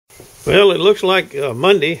Well, it looks like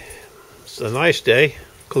Monday. It's a nice day,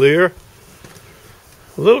 clear,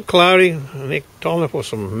 a little cloudy, and they told me for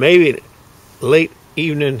some maybe late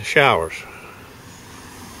evening showers,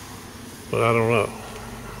 but I don't know.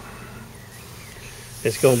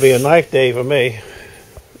 It's going to be a nice day for me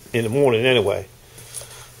in the morning anyway.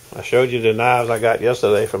 I showed you the knives I got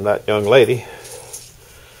yesterday from that young lady.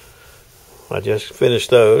 I just finished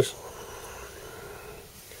those.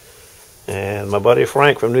 And my buddy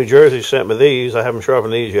Frank from New Jersey sent me these. I haven't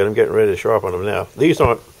sharpened these yet. I'm getting ready to sharpen them now. These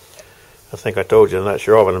aren't, I think I told you, I'm not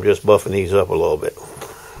sharpening. I'm just buffing these up a little bit.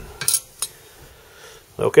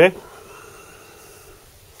 Okay.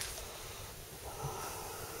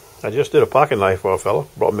 I just did a pocket knife for a fellow.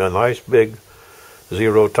 Brought me a nice big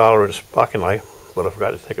zero tolerance pocket knife, but I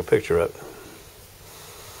forgot to take a picture of it.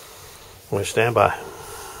 I'm going to stand by.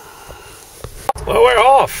 Well, we're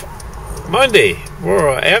off. Monday for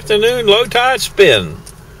an afternoon low tide spin.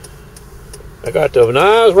 I got the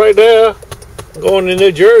knives right there going to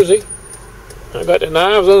New Jersey. I got the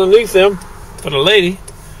knives underneath them for the lady.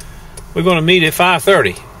 We're going to meet at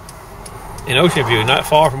 5:30 in Ocean View, not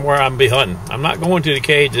far from where I'm be hunting. I'm not going to the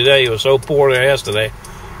cage today. It was so poor there yesterday.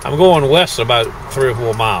 I'm going west about 3 or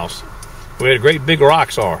 4 miles where the great big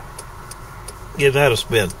rocks are. Give that a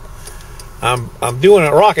spin. I'm doing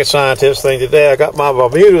a rocket scientist thing today. I got my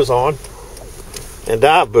Bermudas on and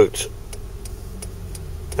dive boots.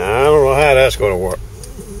 I don't know how that's going to work.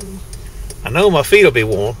 I know my feet will be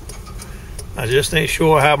warm. I just ain't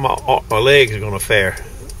sure how my legs are going to fare.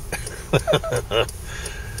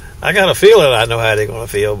 I got a feeling I know how they're going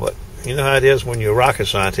to feel, but you know how it is when you're a rocket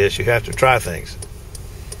scientist. You have to try things.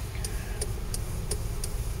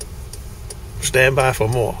 Stand by for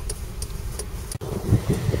more.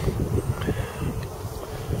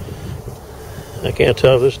 I can't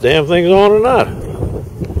tell if this damn thing's on or not.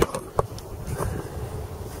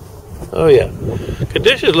 Oh yeah,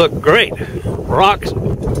 conditions look great. Rocks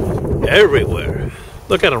everywhere.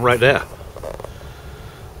 Look at them right there.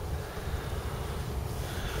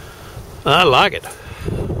 I like it.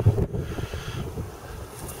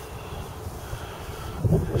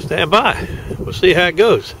 Stand by. We'll see how it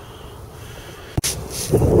goes.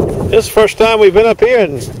 This is the first time we've been up here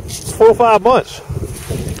in 4 or 5 months.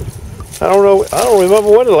 I don't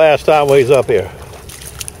remember when the last time we was up here.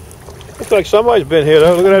 Looks like somebody's been here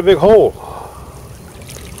though. Look at that big hole.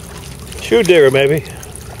 Shoe digger maybe.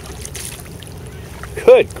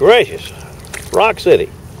 Good gracious. Rock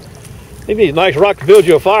City. You need a nice rock to build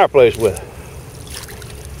you a fireplace with.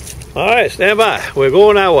 Alright, stand by. We're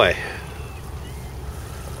going that way.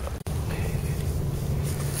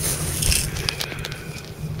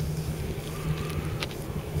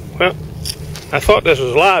 Well, I thought this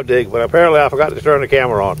was live dig, but apparently I forgot to turn the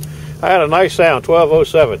camera on. I had a nice sound,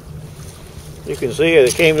 1207. You can see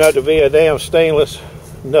it came out to be a damn stainless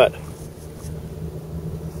nut.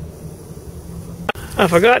 I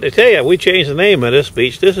forgot to tell you, we changed the name of this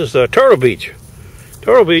beach. This is Turtle Beach.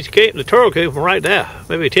 Turtle Beach the turtle came from right there,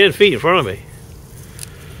 maybe 10 feet in front of me.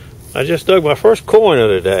 I just dug my first coin of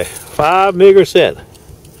the day, 5 meager cent.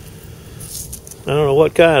 I don't know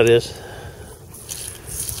what kind it is.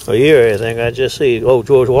 A year or anything. I just see old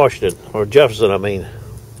George Washington, or Jefferson, I mean.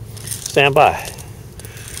 Stand by.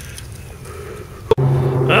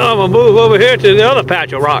 Now I'm going to move over here to the other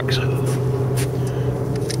patch of rocks.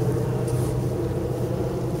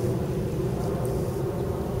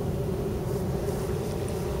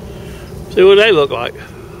 See what they look like.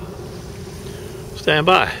 Stand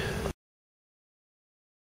by.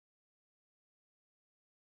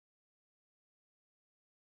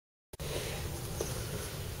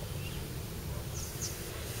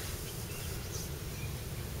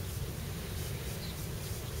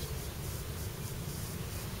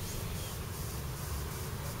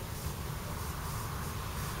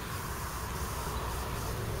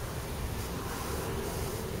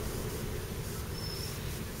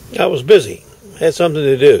 I was busy, had something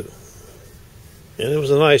to do, and it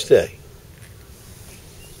was a nice day.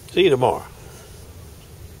 See you tomorrow.